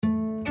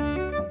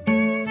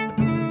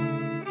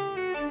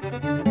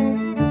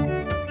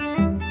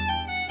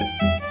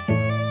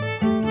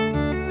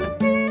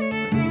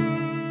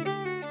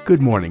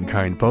Good morning,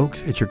 kind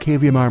folks. It's your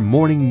KVMR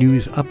Morning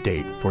News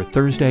Update for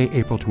Thursday,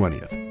 April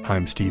 20th.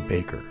 I'm Steve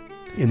Baker.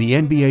 In the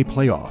NBA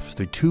playoffs,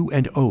 the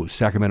 2-0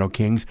 Sacramento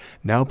Kings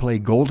now play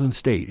Golden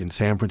State in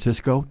San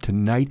Francisco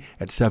tonight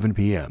at 7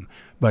 p.m.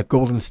 But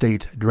Golden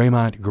State's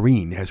Draymond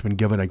Green has been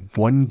given a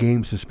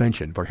one-game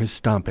suspension for his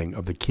stomping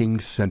of the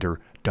Kings center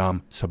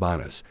Dom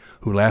Sabonis,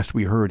 who last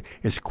we heard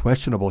is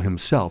questionable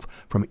himself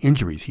from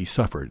injuries he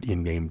suffered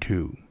in Game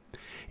 2.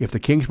 If the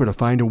Kings were to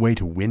find a way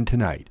to win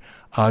tonight,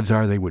 odds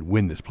are they would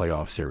win this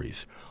playoff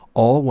series.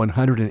 All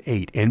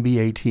 108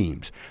 NBA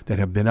teams that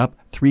have been up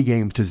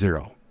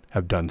 3-0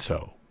 have done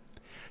so.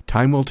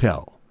 Time will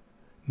tell.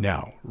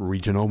 Now,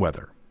 regional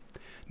weather.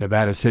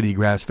 Nevada City,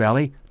 Grass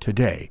Valley,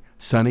 today,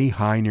 sunny,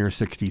 high near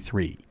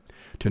 63.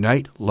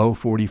 Tonight, low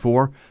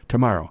 44.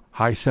 Tomorrow,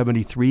 high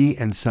 73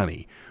 and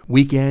sunny.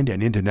 Weekend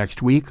and into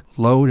next week,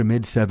 low to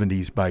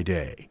mid-70s by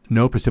day.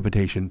 No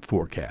precipitation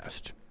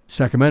forecast.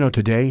 Sacramento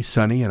today,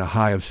 sunny and a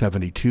high of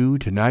 72.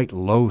 Tonight,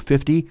 low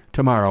 50.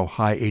 Tomorrow,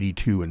 high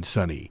 82 and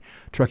sunny.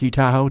 Truckee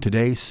Tahoe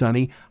today,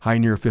 sunny, high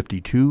near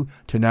 52.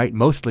 Tonight,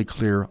 mostly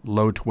clear,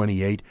 low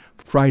 28.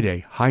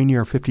 Friday, high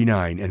near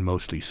 59 and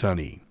mostly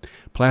sunny.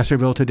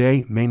 Placerville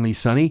today, mainly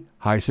sunny,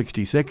 high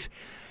 66.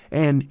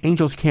 And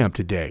Angels Camp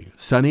today,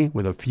 sunny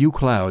with a few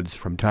clouds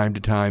from time to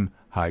time,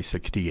 high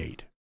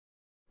 68.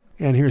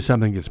 And here's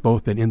something that's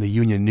both been in the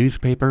Union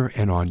newspaper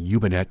and on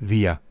Yubanet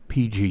via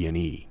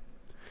PG&E.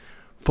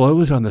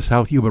 Flows on the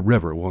South Yuba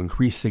River will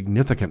increase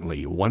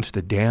significantly once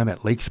the dam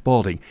at Lake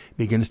Spalding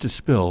begins to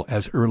spill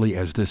as early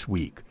as this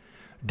week.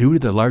 Due to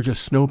the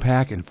largest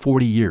snowpack in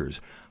 40 years,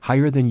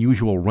 higher than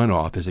usual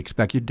runoff is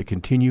expected to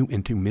continue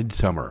into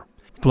midsummer.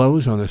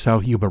 Flows on the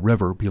South Yuba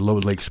River below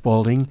Lake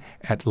Spalding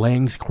at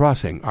Lang's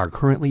Crossing are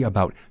currently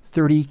about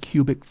 30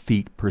 cubic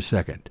feet per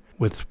second.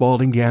 With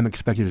Spalding Dam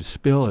expected to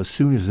spill as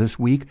soon as this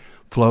week,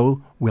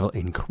 flow will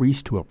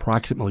increase to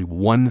approximately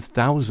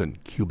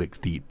 1,000 cubic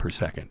feet per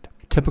second.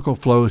 Typical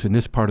flows in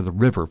this part of the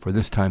river for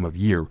this time of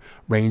year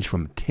range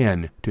from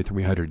 10 to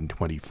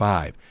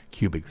 325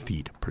 cubic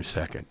feet per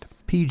second.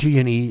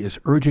 PG&E is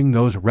urging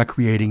those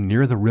recreating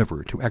near the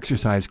river to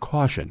exercise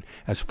caution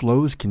as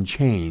flows can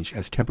change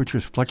as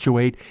temperatures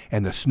fluctuate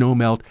and the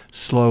snowmelt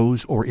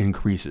slows or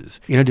increases.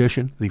 In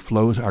addition, the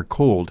flows are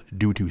cold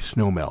due to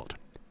snowmelt.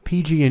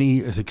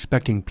 PG&E is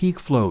expecting peak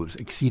flows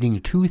exceeding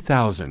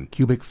 2,000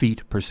 cubic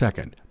feet per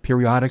second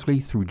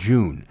periodically through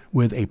June,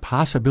 with a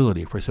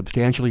possibility for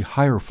substantially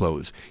higher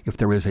flows if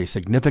there is a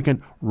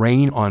significant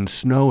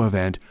rain-on-snow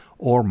event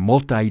or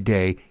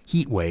multi-day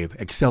heat wave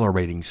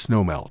accelerating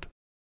snowmelt.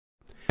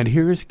 And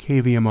here's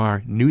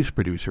KVMR news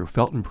producer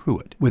Felton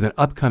Pruitt with an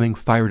upcoming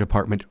fire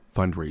department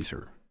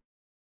fundraiser.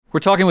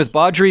 We're talking with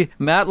Badri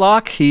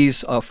Matlock.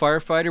 He's a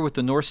firefighter with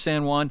the North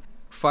San Juan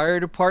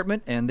Fire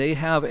Department, and they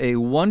have a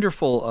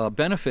wonderful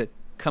benefit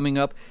coming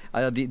up.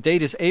 The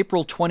date is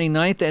April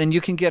 29th, and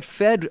you can get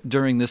fed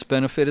during this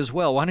benefit as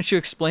well. Why don't you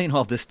explain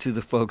all this to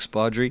the folks,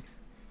 Badri?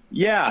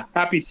 Yeah,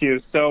 happy to.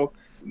 So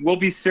we'll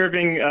be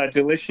serving a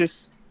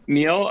delicious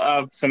meal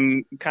of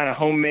some kind of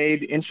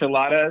homemade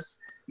enchiladas,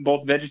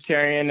 both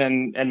vegetarian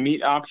and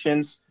meat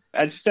options,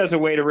 just as a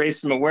way to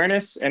raise some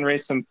awareness and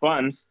raise some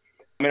funds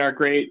in our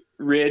Great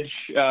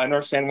Ridge,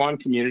 North San Juan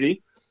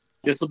community.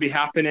 This will be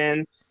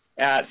happening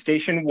at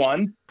Station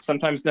 1,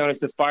 sometimes known as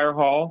the Fire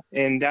Hall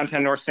in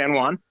downtown North San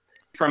Juan.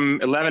 From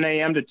 11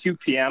 a.m. to 2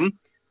 p.m.,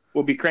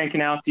 we'll be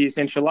cranking out these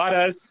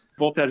enchiladas,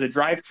 both as a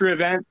drive-through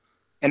event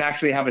and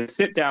actually have a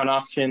sit-down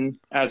option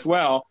as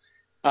well,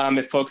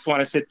 if folks want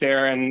to sit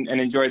there and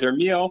enjoy their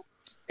meal.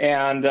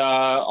 And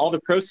all the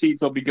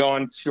proceeds will be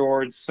going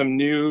towards some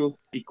new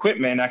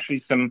equipment, actually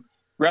some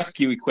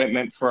rescue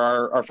equipment for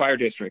our fire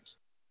district.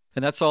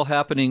 And that's all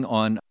happening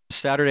on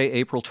Saturday,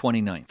 April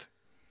 29th.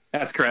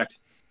 That's correct.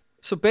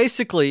 So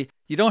basically,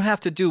 you don't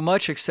have to do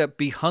much except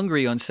be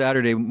hungry on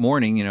Saturday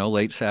morning,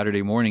 late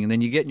Saturday morning, and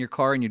then you get in your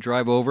car and you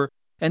drive over,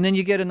 and then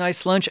you get a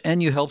nice lunch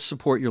and you help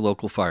support your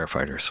local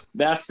firefighters.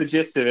 That's the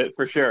gist of it,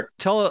 for sure.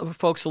 Tell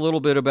folks a little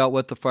bit about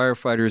what the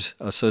Firefighters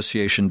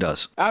Association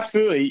does.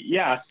 Absolutely,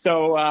 yeah.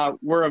 So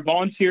we're a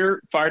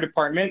volunteer fire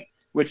department,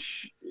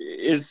 which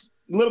is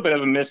a little bit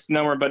of a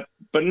misnomer, but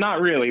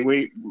not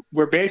really.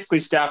 We're basically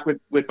staffed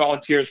with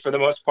volunteers for the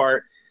most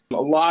part. A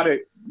lot of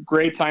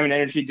great time and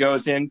energy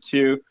goes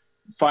into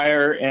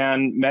fire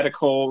and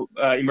medical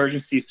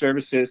emergency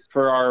services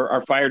for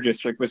our fire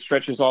district, which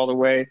stretches all the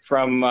way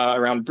from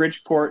around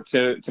Bridgeport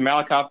to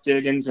Malakoff,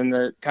 Diggins, and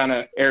the kind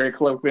of area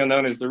colloquially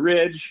known as the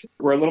Ridge.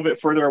 We're a little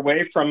bit further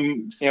away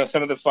from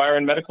some of the fire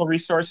and medical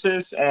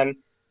resources, and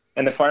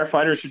the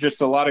firefighters are just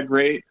a lot of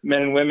great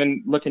men and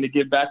women looking to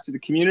give back to the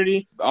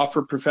community,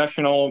 offer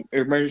professional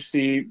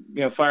emergency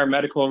fire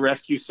medical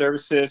rescue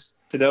services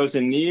to those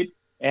in need,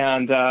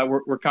 and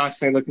we're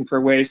constantly looking for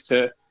ways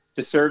to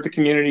serve the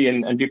community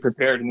and be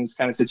prepared in these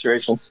kind of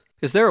situations.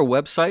 Is there a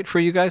website for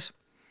you guys?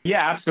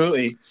 Yeah,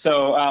 absolutely.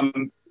 So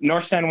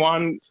North San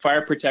Juan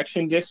Fire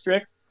Protection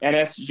District,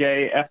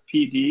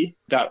 nsjfpd.org,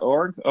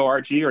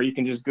 O-R-G, or you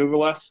can just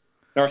Google us,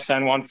 North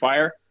San Juan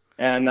Fire,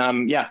 and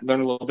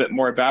learn a little bit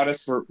more about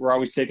us. We're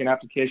always taking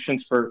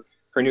applications for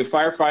new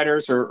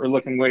firefighters or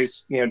looking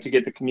ways, to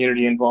get the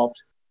community involved.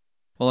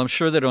 Well, I'm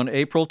sure that on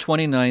April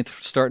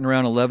 29th, starting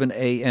around 11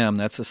 a.m.,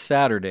 that's a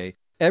Saturday,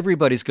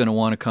 everybody's going to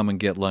want to come and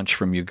get lunch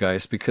from you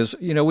guys because,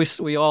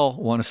 we all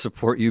want to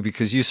support you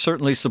because you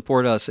certainly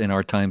support us in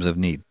our times of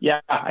need.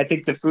 Yeah, I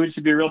think the food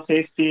should be real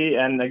tasty.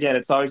 And again,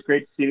 it's always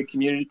great to see the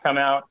community come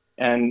out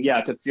and,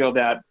 to feel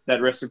that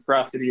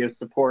reciprocity of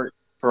support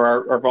for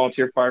our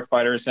volunteer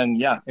firefighters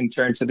and, in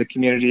turn to the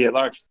community at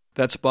large.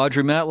 That's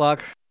Baudry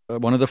Matlock,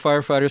 one of the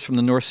firefighters from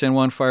the North San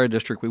Juan Fire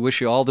District. We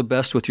wish you all the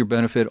best with your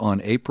benefit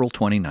on April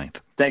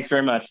 29th. Thanks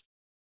very much.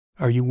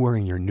 Are you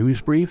wearing your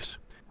news briefs?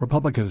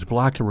 Republicans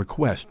blocked a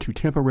request to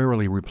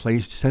temporarily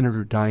replace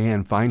Senator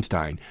Dianne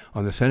Feinstein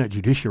on the Senate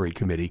Judiciary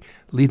Committee,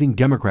 leaving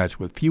Democrats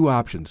with few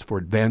options for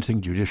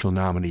advancing judicial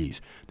nominees,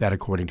 that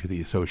according to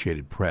the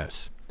Associated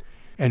Press.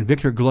 And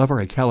Victor Glover,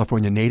 a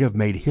California native,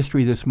 made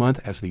history this month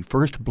as the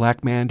first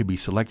black man to be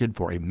selected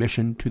for a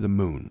mission to the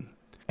moon.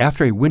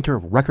 After a winter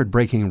of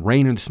record-breaking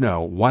rain and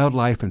snow,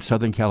 wildlife in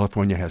Southern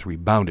California has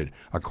rebounded,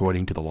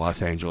 according to the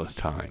Los Angeles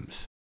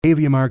Times.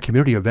 KVMR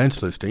community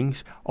events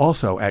listings,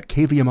 also at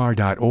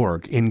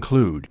kvmr.org,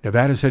 include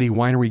Nevada City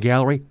Winery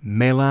Gallery,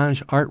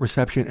 Mélange Art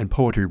Reception and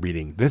Poetry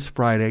Reading this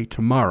Friday,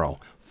 tomorrow,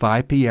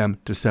 5 p.m.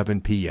 to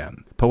 7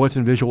 p.m. Poets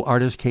and visual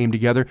artists came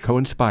together to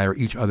co-inspire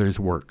each other's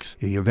works.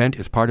 The event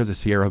is part of the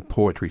Sierra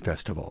Poetry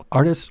Festival.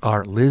 Artists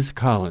are Liz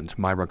Collins,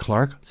 Myra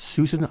Clark,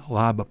 Susan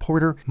Laub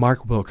Porter,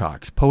 Mark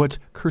Wilcox. Poets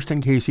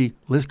Kirsten Casey,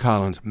 Liz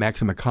Collins,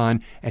 Maxima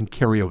Khan, and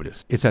Carrie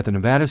Otis. It's at the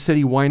Nevada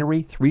City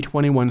Winery,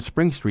 321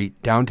 Spring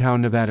Street,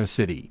 downtown Nevada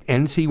City.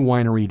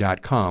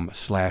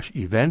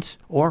 ncwinery.com/events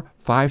or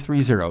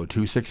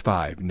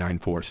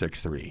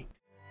 530-265-9463.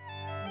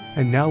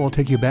 And now we'll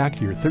take you back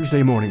to your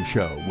Thursday morning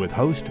show with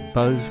host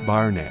Buzz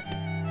Barnett.